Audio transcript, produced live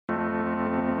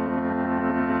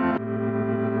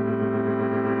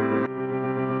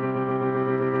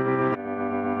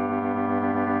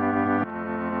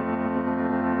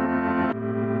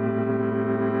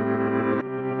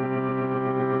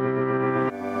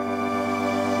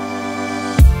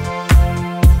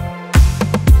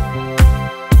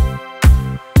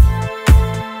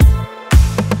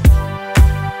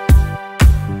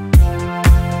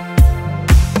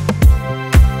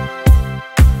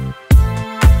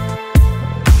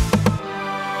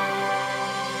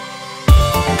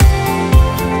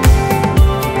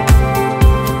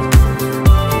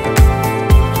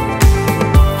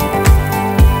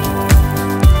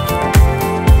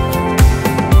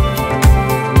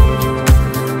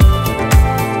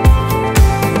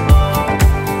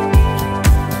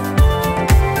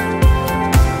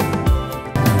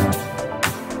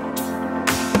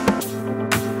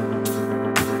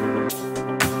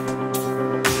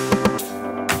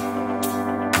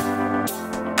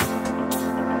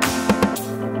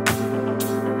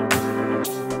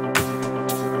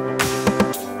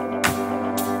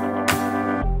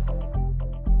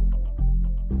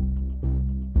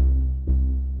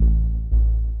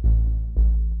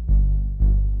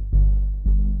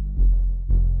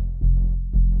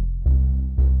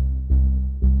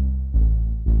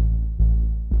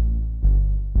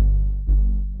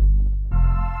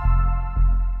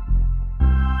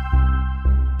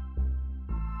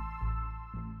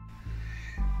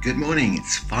Good morning,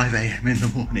 it's 5 a.m. in the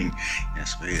morning.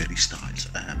 Yes, very early start.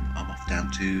 I'm off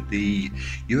down to the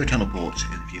Eurotunnel port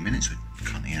in a few minutes. We're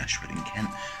currently in Ashford in Kent.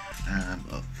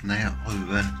 From there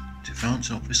over to France,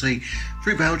 obviously,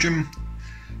 through Belgium,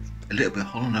 a little bit of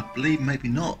Holland, I believe, maybe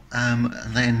not, and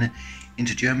then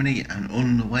into Germany and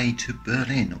on the way to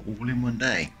Berlin, all in one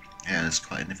day. Yeah, it's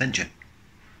quite an adventure.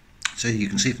 So you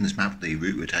can see from this map the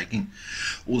route we're taking,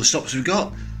 all the stops we've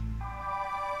got.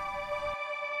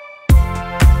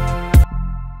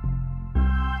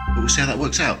 But we'll see how that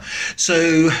works out.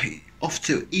 So off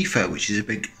to IFA, which is a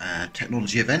big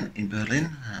technology event in Berlin.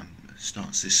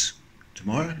 Starts this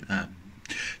tomorrow.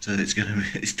 So it's got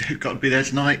to be there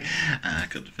tonight.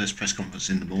 Got the first press conference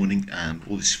in the morning.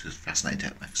 All this fascinating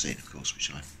tech magazine, of course,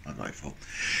 which I write for.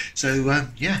 So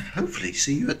yeah, hopefully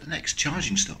see you at the next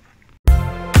charging stop.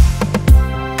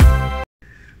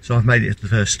 So I've made it to the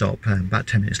first stop about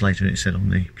 10 minutes later, and it said on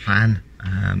the plan.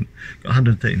 Got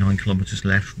 139 kilometres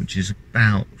left, which is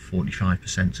about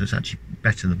 45%, so it's actually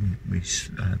better than we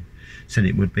said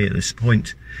it would be at this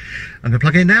point. I'm going to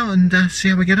plug in now and see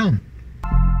how we get on.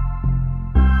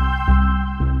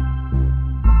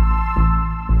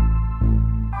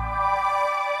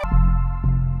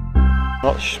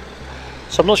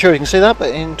 So I'm not sure if you can see that,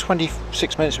 but in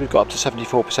 26 minutes we've got up to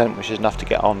 74%, which is enough to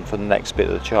get on for the next bit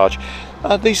of the charge.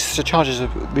 These chargers are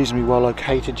reasonably well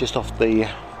located, just off the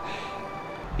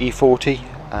E40,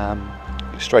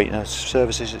 straight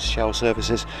services, it's Shell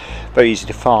services, very easy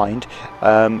to find,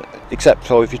 except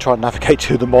for if you try and navigate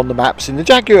to them on the maps in the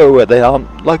Jaguar where they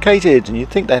aren't located, and you'd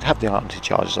think they'd have the RT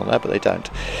chargers on there, but they don't.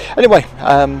 Anyway,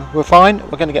 we're fine.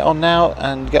 We're going to get on now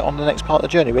and get on the next part of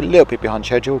the journey. We're a little bit behind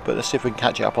schedule, but let's see if we can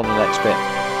catch it up on the next bit.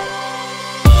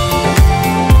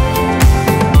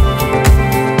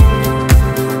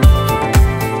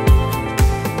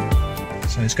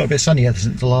 It's got a bit sunnier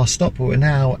since the last stop, but we're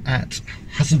now at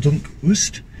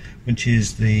Hazeldonk-Oost, which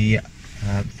is the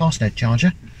Fastnet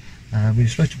charger. We were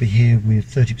supposed to be here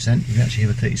with 30%, we're actually here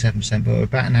with 37%, but we're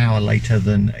about an hour later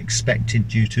than expected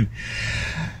due to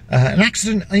an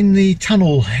accident in the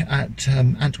tunnel at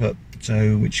Antwerp,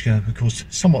 so which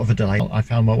caused somewhat of a delay. I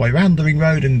found my way around the ring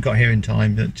road and got here in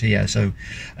time, but yeah, so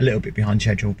a little bit behind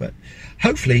schedule, but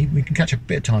hopefully we can catch up a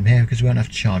bit of time here because we won't have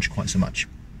to charge quite so much.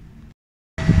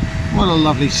 What a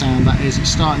lovely sound that is.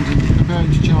 It's starting to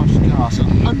preparing to charge the car, so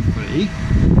hopefully,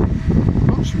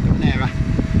 oops, we've got an error.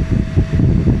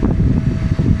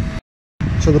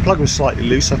 So the plug was slightly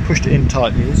loose, I've pushed it in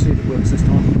tightly. Let's see if it works this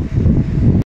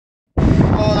time.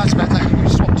 Oh, that's better. We've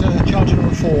swapped to charger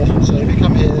number 4, so if you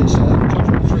come here, it's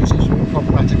charger number 3, so it's really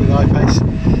problematic with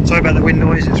iPace. Sorry about the wind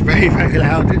noise, it's very, very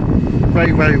loud,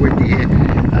 very, very windy here.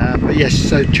 But yes,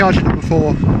 so charger number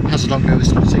 4 has a longer, this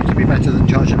seems to be better than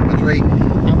charger number 3,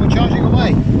 and we're charging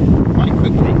away quite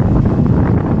quickly.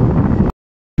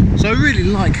 So I really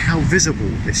like how visible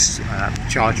this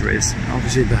charger is.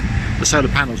 Obviously the solar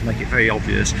panels make it very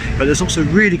obvious, but there's also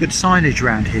really good signage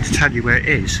around here to tell you where it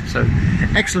is, so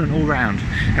excellent all round.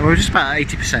 And we're just about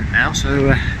 80% now,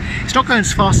 so it's not going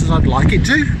as fast as I'd like it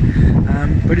to,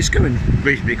 but it's going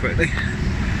reasonably quickly.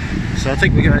 So I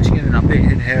think we're actually going to end up being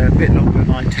in here a bit longer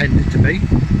than I intended to be.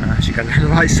 Actually go down the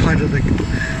right side of the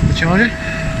charger.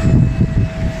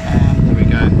 And there we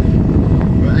go.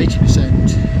 We're at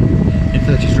 80% in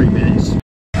 33 minutes.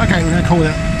 Okay, we're going to call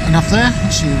it enough there.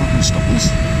 Let's see if I can stop this.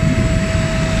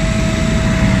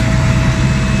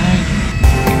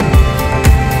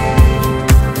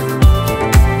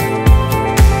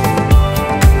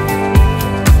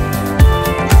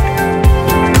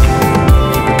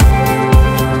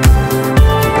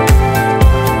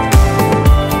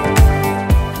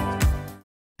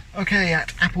 Okay, at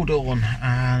Apeldoorn,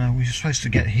 we were supposed to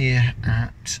get here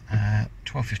at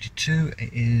 12:52.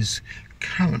 It is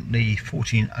currently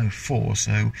 14:04,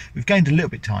 so we've gained a little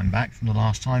bit of time back from the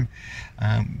last time.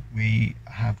 We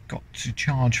have got to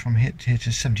charge from here to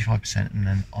 75% and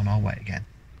then on our way again.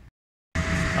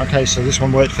 Okay, so this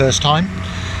one worked first time.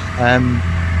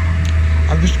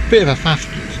 I was a bit of a faff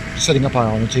setting up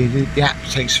Ionity. The app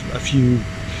takes a few.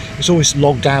 It's always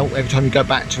logged out every time you go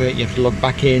back to it. You have to log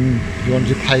back in. If you want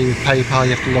to pay with PayPal,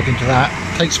 you have to log into that.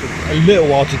 It takes a little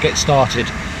while to get started.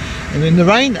 And in the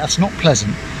rain, that's not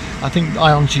pleasant. I think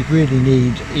Ionity really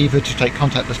need either to take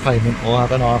contactless payment or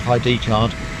have an RFID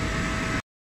card.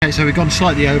 Okay, so we've gone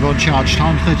slightly over on charge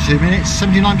time, 32 minutes,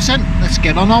 79%. Let's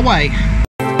get on our way.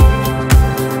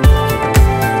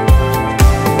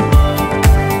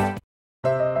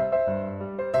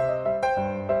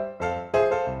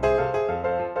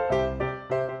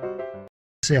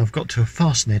 See, I've got to a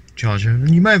Fastnet charger,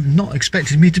 and you may have not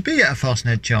expected me to be at a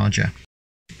Fastnet charger.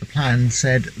 The plan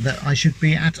said that I should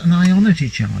be at an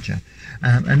Ionity charger,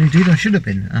 and indeed I should have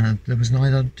been. There was an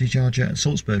Ionity charger at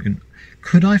Salzburg.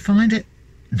 Could I find it?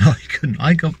 No, I couldn't.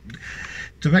 I got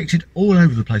directed all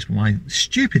over the place by my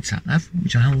stupid sat-nav,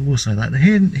 which I will say that the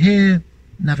here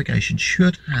navigation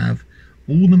should have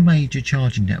all the major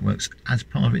charging networks as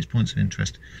part of its points of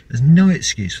interest. There's no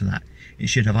excuse for that. It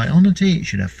should have Ionity, it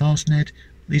should have FastNed.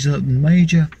 These are the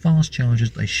major fast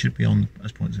chargers. They should be on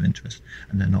as points of interest,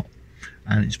 and they're not.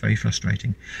 And it's very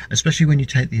frustrating, especially when you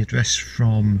take the address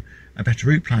from a better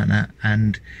route planner,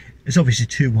 and it's obviously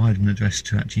too wide an address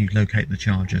to actually locate the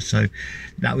charger. So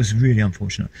that was really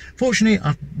unfortunate. Fortunately,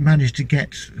 I've managed to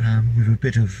get, with a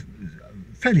bit of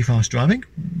fairly fast driving,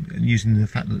 using the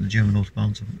fact that the German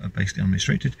autobahns are basically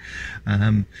unrestricted,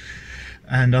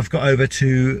 and I've got over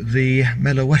to the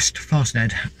Mellor West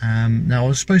FastNed. Now I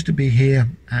was supposed to be here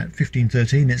at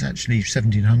 1513. It's actually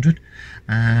 1700,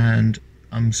 and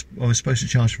I was supposed to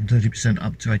charge from 30%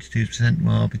 up to 82%.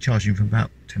 Well, I'll be charging from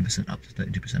about 10% up to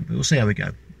 32%, but we'll see how we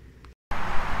go.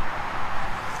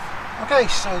 Okay,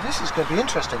 so this is going to be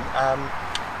interesting.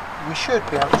 We should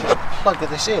be able to just plug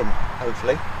this in,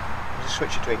 hopefully. I'll just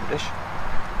switch it to English.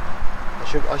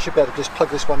 I should be able to just plug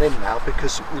this one in now,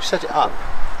 because we've set it up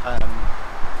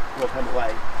one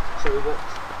away. So that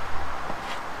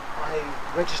I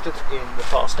registered in the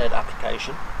FastNed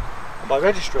application, and by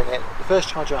registering it, the first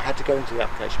charger I had to go into the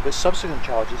application, but subsequent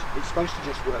charges, it's supposed to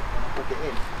just work when I plug it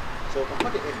in. So if I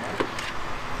plug it in now,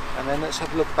 and then let's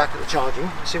have a look back at the charging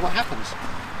and see what happens.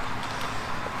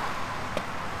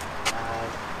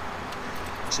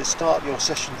 It says start your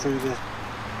session through the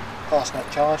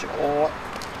FastNed charge, or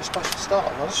you're supposed to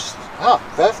start. Well,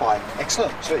 verifying.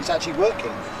 Excellent. So it's actually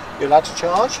working. You're allowed to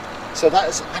charge. So that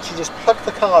is actually just plugged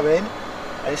the car in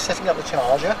and it's setting up the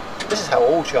charger. This is how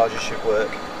all chargers should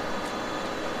work.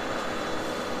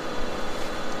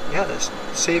 Yeah, let's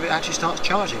see if it actually starts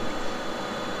charging.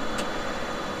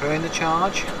 We're in the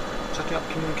charge, setting up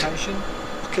communication,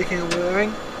 clicking and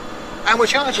whirring, and we're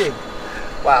charging.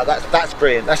 Wow, that's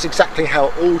brilliant. That's exactly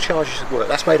how all chargers should work.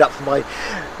 That's made up for my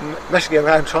messing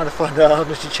around trying to find an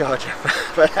Ionity charger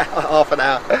for half an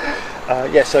hour.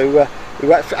 Yeah, so we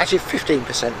were actually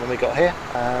 15% when we got here.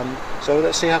 So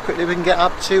let's see how quickly we can get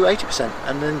up to 80%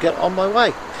 and then get on my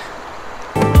way.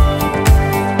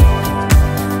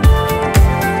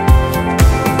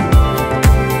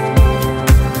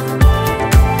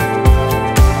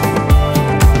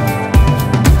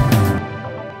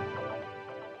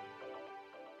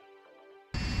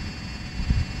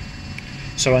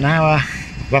 So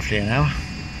roughly an hour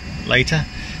later,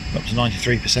 up to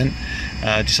 93%,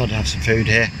 decided to have some food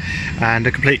here, and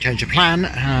a complete change of plan.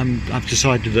 I've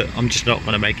decided that I'm just not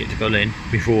going to make it to Berlin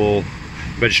before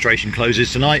registration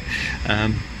closes tonight.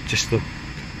 Just the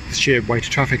sheer weight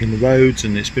of traffic in the roads,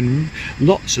 and it's been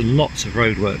lots and lots of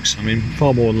roadworks. I mean,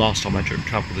 far more than last time I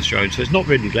travelled this road, so it's not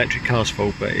really the electric car's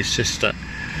fault, but it's just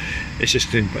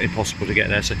impossible to get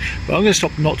there. So, but I'm going to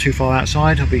stop not too far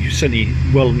outside. I'll be certainly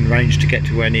well in range to get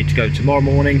to where I need to go tomorrow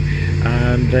morning,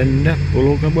 and then we'll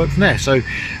all go and work from there. So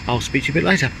I'll speak to you a bit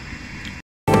later.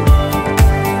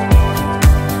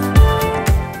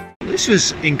 This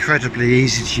was incredibly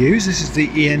easy to use. This is the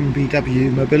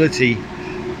ENBW mobility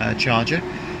charger.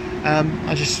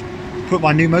 I just put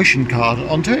my new motion card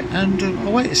onto it, and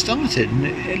away it started, and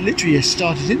it literally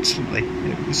started instantly.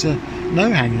 It was no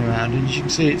hanging around, and as you can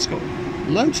see, it's got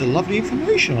loads of lovely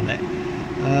information on it.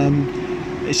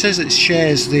 It says it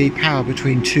shares the power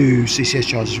between two CCS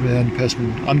chargers.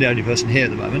 I'm the only person here at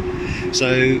the moment,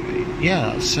 so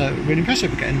yeah, that's really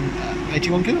impressive. We're getting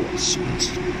 81 kilowatts.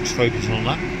 Let's focus on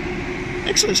that.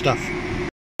 Excellent stuff.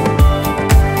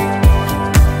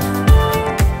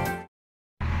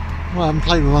 Well, I haven't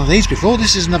played with one of these before.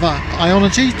 This is another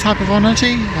Ionity, type of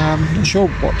Ionity. Not sure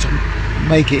what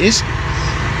make it is.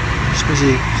 Just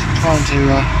busy trying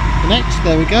to connect.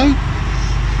 There we go.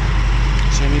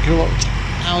 So many kilowatt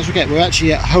hours we get. We're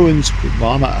actually at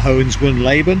I'm at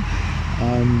Hohenzollern-Leben.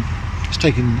 It's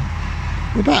taken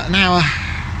about an hour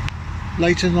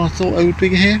later than I thought I would be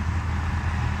here.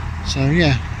 So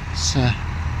yeah, it's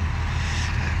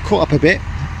caught up a bit.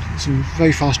 Some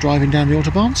very fast driving down the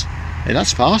autobahns. Hey,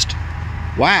 that's fast.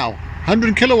 Wow,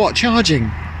 100 kilowatt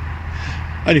charging.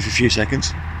 Only for a few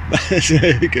seconds. That's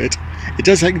very good. It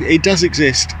does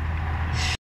exist.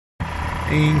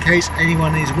 In case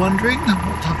anyone is wondering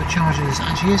what type of charger this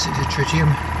actually is, it's a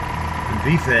tritium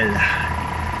Riefel.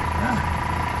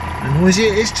 And noisy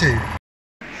it is too.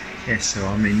 Yes, so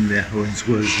I'm in the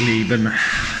Hohenzollern-Leben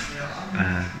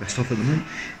rest off at the moment.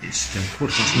 It's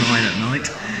 9:15 at night.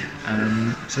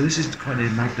 So this is quite near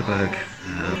Magdeburg.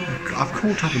 I've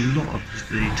caught up a lot of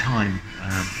the time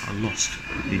I lost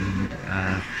in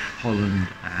Holland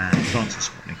and France this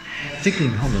morning,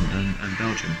 particularly in Holland and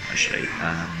Belgium actually.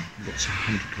 Lots of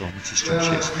 100-kilometre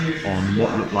stretches on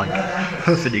what looked like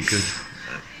perfectly good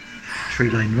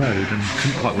 3-lane road, and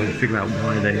couldn't quite figure out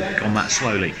why they'd gone that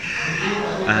slowly.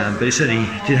 But it certainly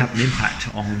did have an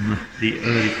impact on the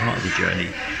early part of the journey.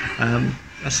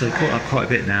 So I caught up quite a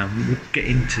bit now. We'll get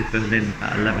into Berlin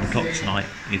at 11 o'clock tonight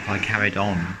if I carried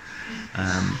on.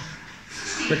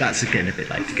 But that's getting a bit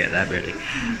late to get there really.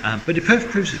 But it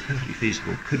proves it's perfectly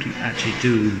feasible. Could you actually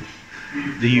do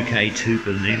the UK to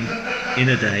Berlin in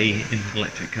a day in an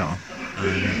electric car?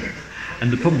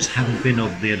 And the problems haven't been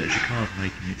of the electric cars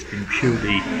making, it's been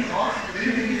purely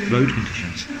road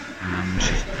conditions, which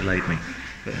has delayed me.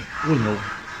 But all in all,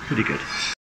 pretty good.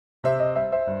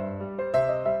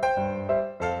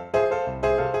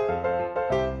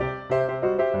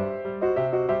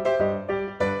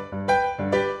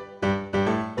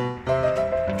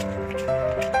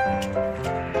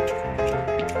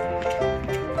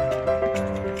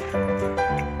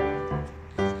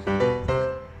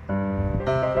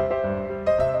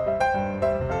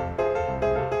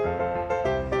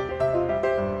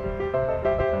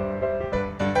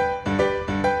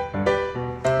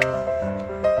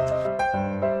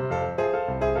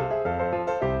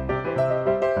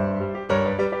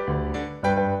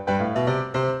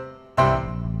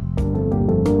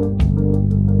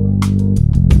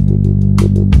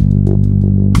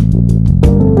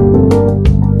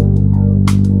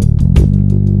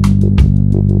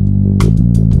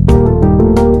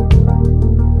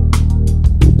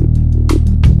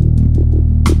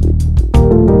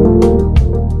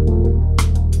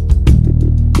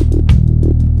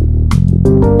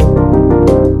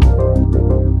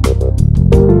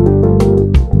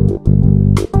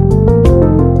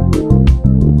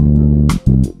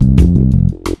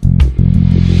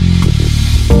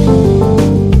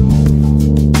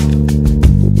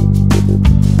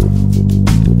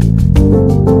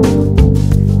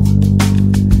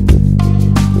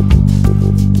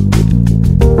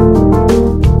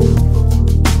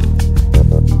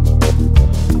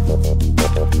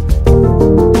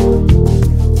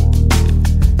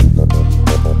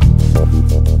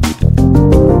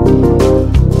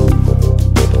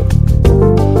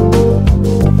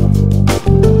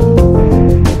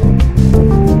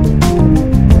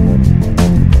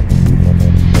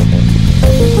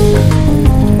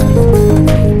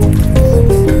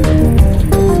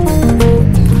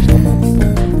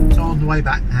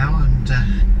 Back now, and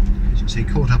as you can see,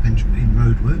 caught up in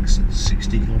roadworks at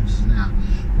 60 kilometres an hour.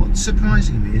 What's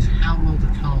surprising me is how well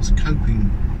the car's coping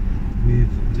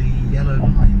with the yellow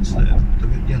lines,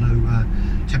 the yellow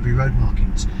temporary road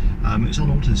markings. It's on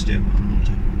auto steer,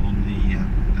 on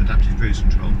the adaptive cruise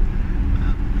control,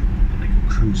 what they call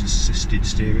cruise assisted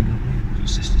steering, I believe,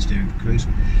 assisted steering for cruise,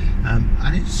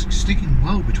 and it's sticking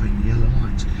well between the yellow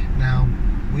lines. Now,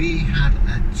 we had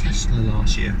a Tesla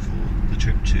last year for the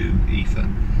trip to IFA,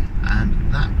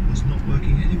 and that was not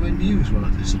working anywhere near as well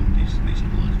as this on these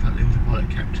lines. In fact, the autopilot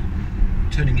kept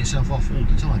turning itself off all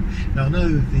the time. Now I know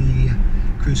the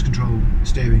cruise control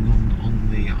steering on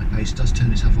the iPace does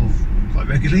turn itself off quite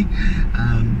regularly,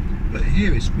 but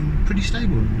here it's been pretty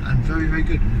stable and very, very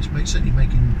good, and it's certainly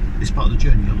making this part of the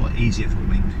journey a lot easier for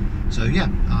me. So yeah,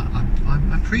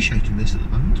 I'm appreciating this at the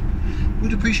moment.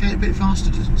 Would appreciate it a bit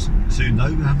faster soon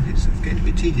though. It's getting a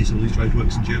bit tedious, all these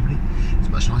roadworks in Germany. It's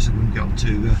much nicer when we get up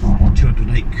to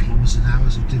 208 kilometres an hour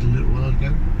as we did a little while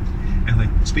ago. Anyway,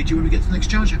 speak to you when we get to the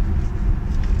next charger.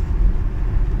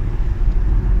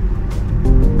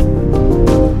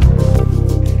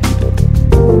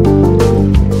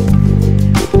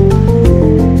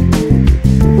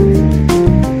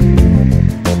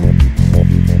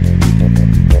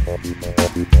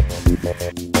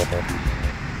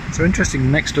 So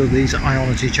interesting, next to these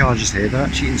Ionity chargers here, they're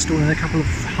actually installing a couple of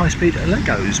high-speed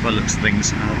Legos by the looks of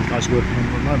things. The guys working on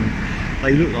them at the moment.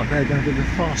 They look like they're going to be the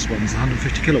fast ones, the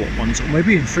 150 kilowatt ones, or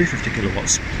maybe even 350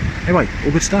 kilowatts. Anyway,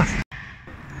 all good stuff.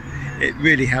 It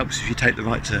really helps if you take the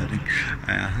right turning.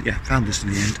 Yeah, found this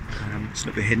in the end. It's a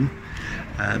little bit hidden.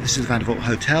 This is the Vandervoort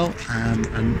Hotel, and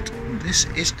this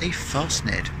is a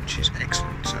FastNed, which is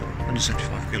excellent. So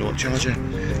 175 kilowatt charger,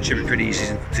 should be pretty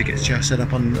easy to get set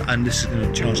up on, and this is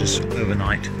going to charge us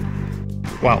overnight.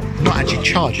 Well, not actually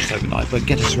charge us overnight, but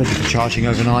get us ready for charging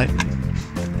overnight.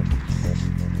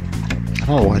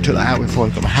 Oh, I took that out before I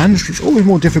got my hands. It's always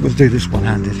more difficult to do this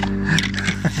one-handed.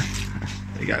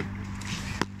 There you go.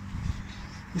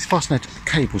 These FastNed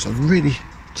cables are really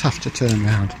tough to turn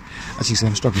around. As you can see,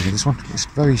 I'm struggling with this one. It's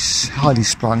very highly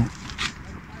sprung.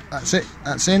 That's it,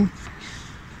 that's in.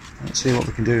 Let's see what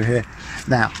we can do here.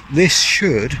 Now, this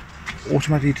should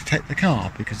automatically detect the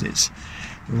car because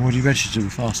we're already registered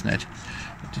with Fastnet.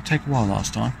 It did take a while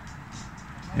last time.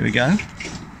 Here we go.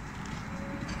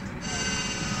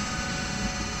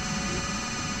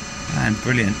 And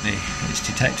brilliantly, it's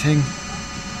detecting.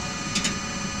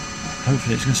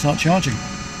 Hopefully it's going to start charging.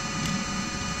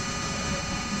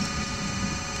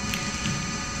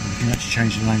 And we can actually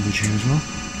change the language here as well.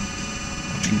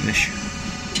 English.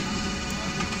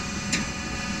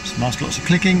 So nice, lots of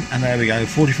clicking, and there we go,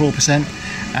 44%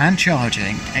 and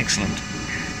charging. Excellent.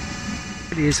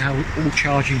 It is how all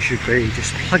charging should be,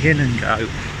 just plug in and go.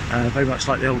 Very much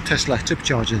like the old Tesla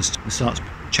superchargers, it starts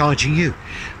charging you.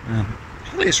 I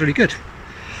think it's really good.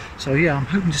 So yeah, I'm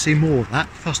hoping to see more of that.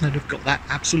 Fastnet have got that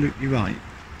absolutely right.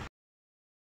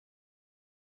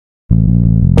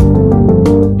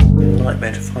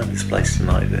 Nightmare to find this place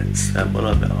tonight. It's when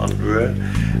I'm on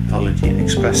Holiday Inn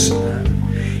Express.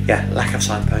 Yeah, lack of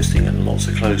signposting and lots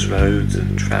of closed roads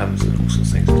and trams and all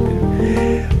sorts of things. It's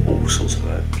been all sorts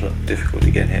of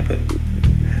difficulty getting here, but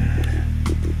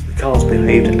the car's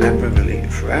behaved admirably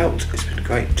throughout. It's been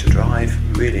great to drive,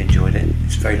 really enjoyed it.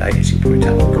 It's very late, as you can probably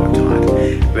tell. I'm quite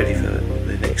tired, ready for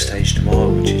the next stage tomorrow,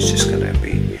 which is just going to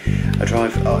be a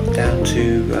drive down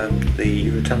to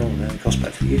the Eurotunnel and then across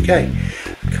back to the UK.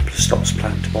 A couple of stops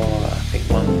planned tomorrow. I think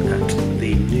one at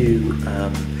the new,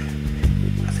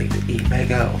 I think the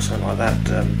E-Mega or something like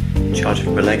that, charging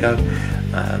from a Lego.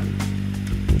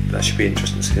 That should be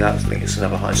interesting to see that. I think it's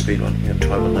another high-speed one. We haven't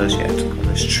tried one of those yet on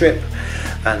this trip.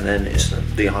 And then it's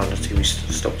the Island we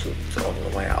stopped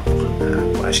on the way up,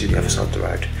 actually the other side of the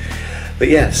road. But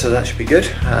yeah, so that should be good.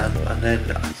 And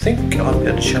then I think I'm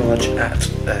going to charge at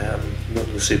one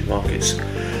of the supermarkets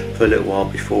for a little while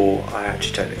before I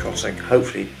actually take the crossing.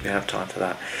 Hopefully we have time for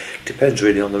that. Depends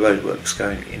really on the roadworks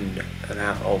going in and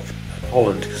out of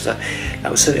Holland, because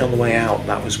that was certainly on the way out.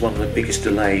 That was one of the biggest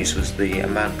delays, was the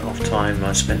amount of time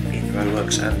I spent in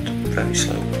roadworks and very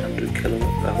slow 100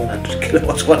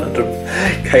 kilowatts, 100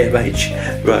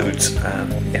 kmh roads.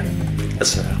 Yeah,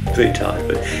 that's pretty tired,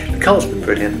 but the car's been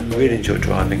brilliant. I really enjoyed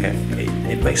driving it.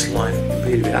 It makes life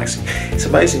really relaxing. It's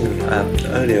amazing.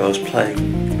 Earlier I was playing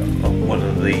on one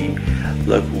of the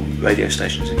local radio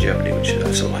stations in Germany, which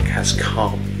sort of like has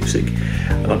calm music,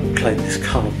 and I'm playing this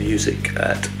calm music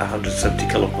at 170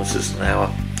 kilometers an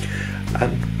hour,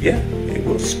 and yeah, it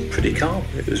was pretty calm.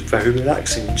 It was very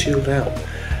relaxing, chilled out.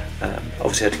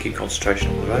 Obviously I had to keep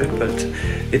concentration on the road, but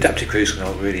the adaptive cruise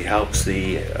control really helps.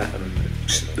 The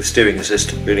steering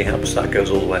assist really helps. That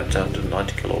goes all the way up to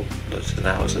 190 kilometers an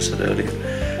hour, as I said earlier.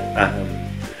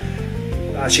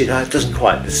 Actually, no, it doesn't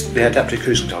quite. The adaptive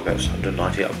cruise control goes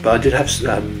 190 up, but I did have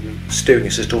steering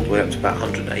assist all the way up to about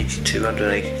 182,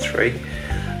 183.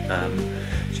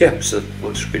 Yeah, so it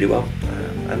works really well.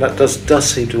 And that does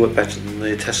seem to work better than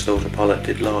the Tesla Autopilot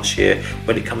did last year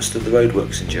when it comes to the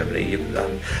roadworks in Germany.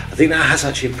 I think that has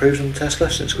actually improved on Tesla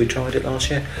since we tried it last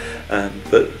year.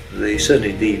 But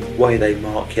certainly the way they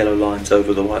mark yellow lines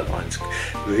over the white lines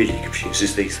really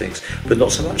confuses these things. But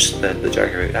not so much the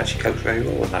Jaguar. It actually copes very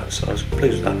well with that, so I was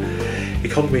pleased with that.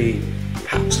 Economy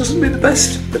perhaps doesn't be the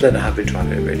best, but then I have been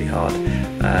driving it really hard.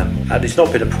 And it's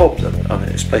not been a problem. I mean,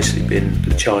 it's basically been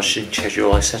the charging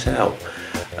schedule I set out.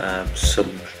 Some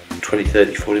 20,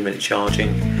 30, 40 minute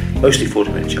charging, mostly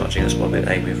 40 minute charging, that's what I've been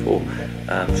aiming for,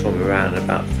 from around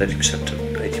about 30% to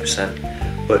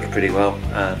 80%, working pretty well.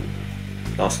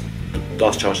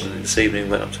 Last charge this evening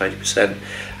went up to 80%.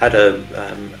 Had a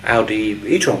Audi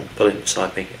e-tron pulling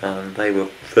beside me, and they were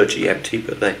virtually empty,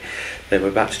 but they were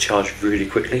about to charge really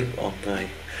quickly on a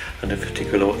 150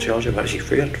 kilowatt charger, actually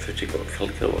 350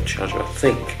 kilowatt charger, I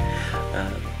think.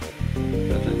 I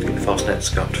don't think the Fastnet's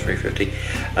go up to 350,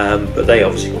 but they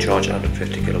obviously can charge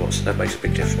 150 kilowatts, so that makes a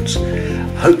big difference.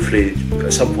 Hopefully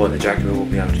at some point the Jaguar will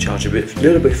be able to charge a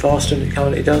little bit faster than it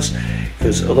currently does,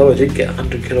 because although I did get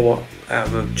 100 kilowatt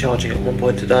out of charging at one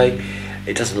point today,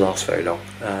 it doesn't last very long.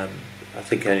 I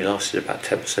think it only lasted about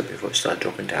 10% before it started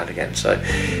dropping down again, so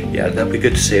yeah, that'd be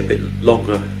good to see a bit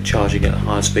longer charging at a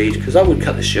higher speed, because I would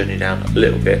cut this journey down a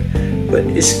little bit, but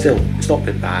it's not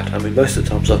been bad. I mean, most of the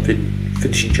times I've been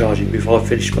finishing charging before I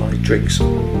finish my drinks.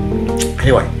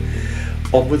 Anyway,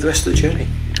 on with the rest of the journey.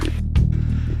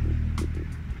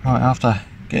 Right, after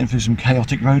getting through some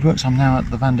chaotic roadworks, I'm now at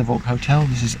the Van der Valk Hotel.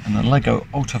 This is an Allego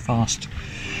ultra-fast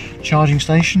charging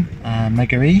station,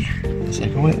 Mega E, as they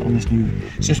call it, on this new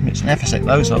system. It's an FS6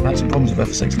 though, so I've had some problems with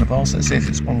FS6 in the past. Let's see if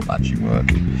this one will actually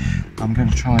work. I'm going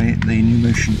to try the new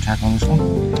motion tag on this one,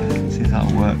 see if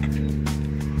that'll work.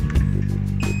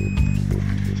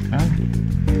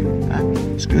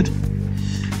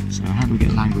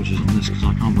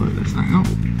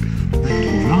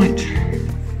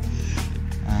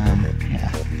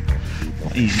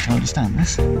 understand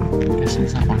this. I'm guessing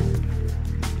it's that one.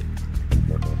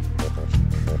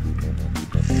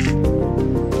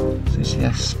 Is this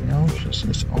yes? No, it's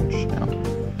this orange now.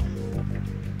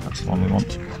 That's the one we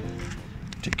want.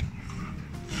 Tick.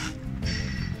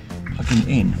 Plugging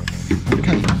in.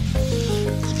 Okay.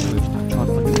 So try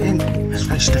plugging it in. There's a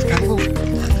very stiff cable.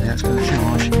 Hopefully that's going to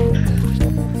charge.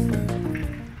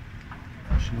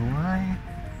 Pushing away.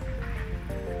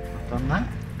 I've done that.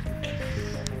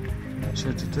 What's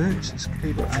there to do? It's this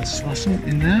cable and slicing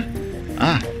in there.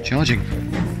 Ah, charging.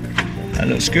 That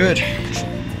looks good.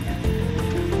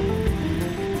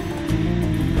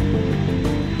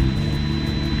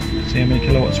 See how many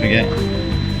kilowatts we get.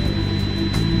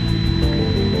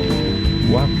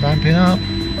 Wow, ramping up.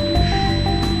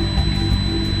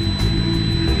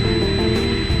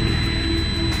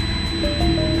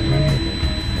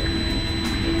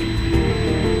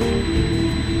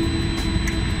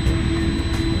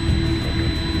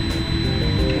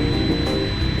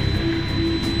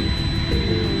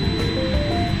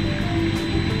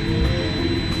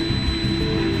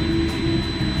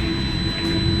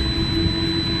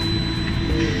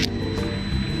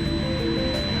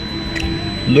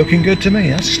 Looking good to me.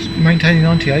 That's maintaining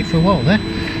 98 for a while there.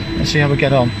 Let's see how we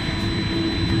get on.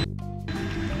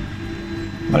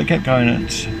 Well, it kept going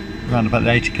at around about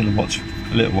the 80 kilowatts for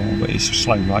a little while, but it's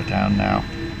slowed right down now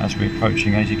as we're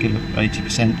approaching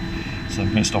 80%. So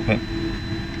I'm going to stop it.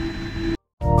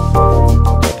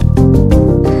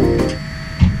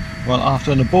 Well,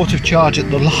 after an abortive charge at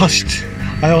the last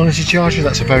iOwner charger,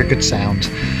 that's a very good sound.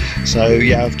 So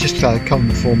yeah, I've just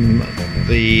come from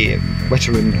the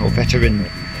veteran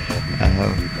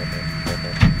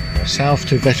south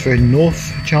to veteran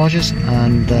north chargers,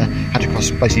 and had to cross,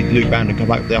 basically loop round and go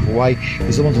back the other way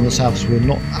because the ones on the south were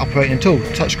not operating at all.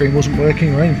 Touchscreen wasn't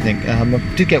working or anything.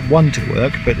 I did get one to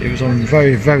work, but it was on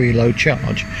very, very low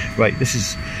charge rate. This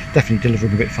is definitely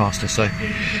delivering a bit faster. So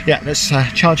yeah, let's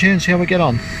charge here and see how we get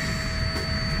on.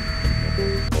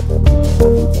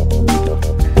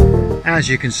 As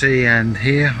you can see and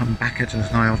hear, I'm back at an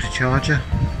iOwner charger.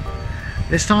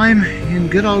 This time in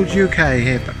good old UK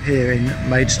here in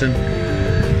Maidstone.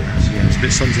 So yeah, it's a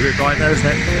bit sun's a bit bright there, isn't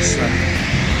it? It's,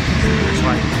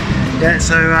 fine. Yeah,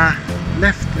 so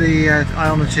left the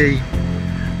iOwner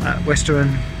at Western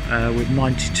with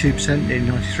 92%, nearly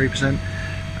 93%,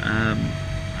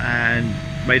 and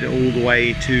made it all the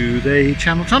way to the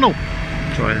Channel Tunnel.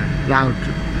 Sorry, loud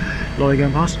lorry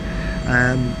going past.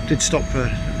 Did stop for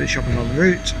a bit shopping on the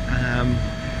route.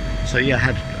 So yeah,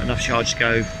 had enough charge to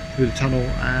go through the tunnel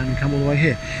and come all the way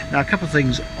here. Now, a couple of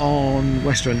things on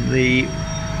Western. The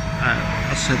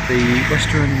I said the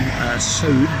Western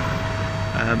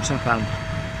southbound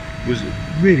was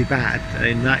really bad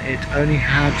in that it only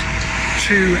had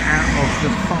 2 out of the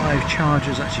 5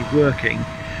 chargers actually working.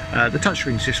 The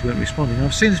touchscreens just weren't responding.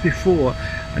 I've seen this before,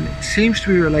 and it seems to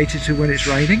be related to when it's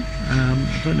raining.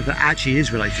 I don't know if that actually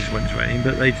is related to when it's raining,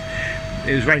 but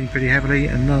it was raining pretty heavily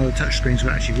and none of the touchscreens were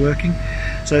actually working.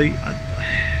 So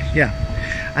yeah,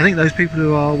 I think those people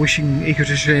who are wishing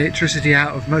electricity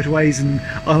out of motorways and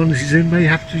iOwner Zoom may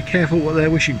have to be careful what they're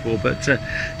wishing for, but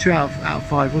 2 out of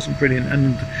 5 wasn't brilliant.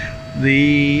 And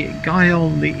the guy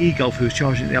on the e-Golf who was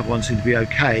charging the other one seemed to be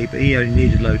okay, but he only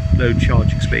needed low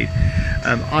charging speed.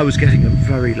 I was getting a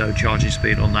very low charging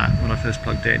speed on that when I first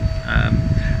plugged in,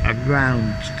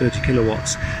 around 30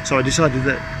 kilowatts. So I decided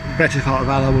that the better part of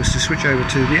valor was to switch over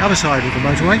to the other side of the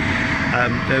motorway.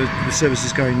 The service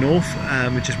is going north,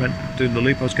 it just meant doing the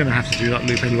loop. I was going to have to do that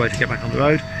loop anyway to get back on the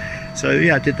road. So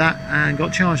yeah, I did that and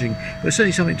got charging. But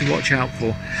certainly something to watch out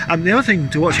for. The other thing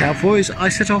to watch out for is I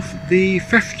set off the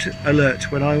theft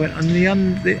alert when I went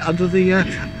under the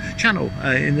channel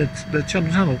in the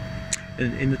Channel Tunnel.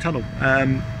 In the tunnel.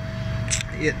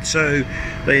 So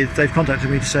they've contacted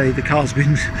me to say the car's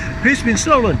appears to have been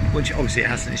stolen, which obviously it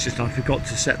hasn't. It's just I forgot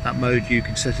to set that mode. You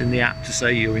can set in the app to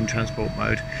say you're in transport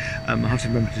mode. I'll have to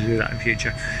remember to do that in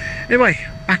future. Anyway,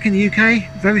 back in the UK,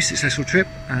 very successful trip.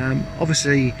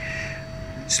 Obviously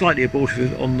slightly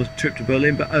abortive on the trip to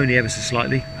Berlin, but only ever so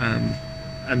slightly.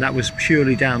 And that was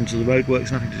purely down to the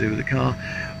roadworks, nothing to do with the car.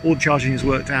 All the charging has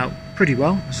worked out pretty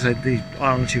well. As I said, the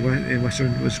iOwner in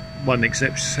Western was one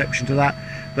exception to that,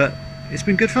 but it's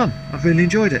been good fun. I've really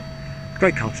enjoyed it.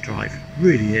 Great car to drive,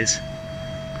 really is.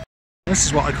 This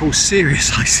is what I call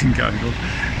serious icing going on.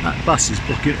 That bus is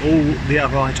blocking all the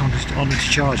other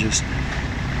iOwner chargers.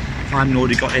 If I hadn't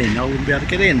already got in, I wouldn't be able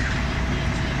to get in.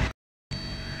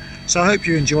 So I hope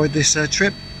you enjoyed this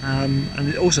trip,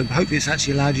 and also hopefully it's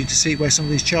actually allowed you to see where some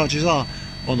of these chargers are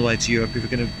on the way to Europe if you're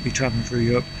going to be travelling through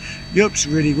Europe. Europe's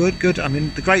really good. I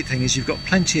mean, the great thing is you've got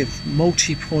plenty of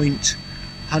multi-point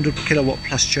 100 kilowatt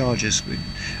plus chargers.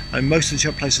 And most of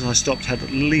the places I stopped had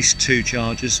at least 2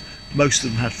 chargers. Most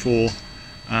of them had 4,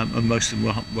 and most of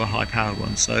them were high powered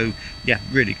ones. So yeah,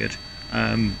 really good.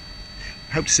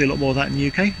 Hope to see a lot more of that in the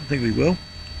UK. I think we will.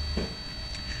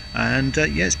 And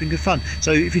yeah, it's been good fun.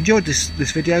 So if you enjoyed this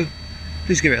video,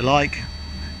 please give it a like,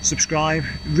 subscribe.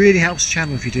 It really helps the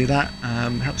channel if you do that.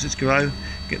 Helps it to grow,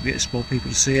 get more people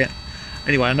to see it.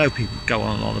 Anyway, I know people go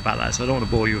on and on about that, so I don't want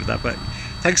to bore you with that, but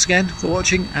thanks again for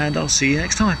watching, and I'll see you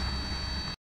next time.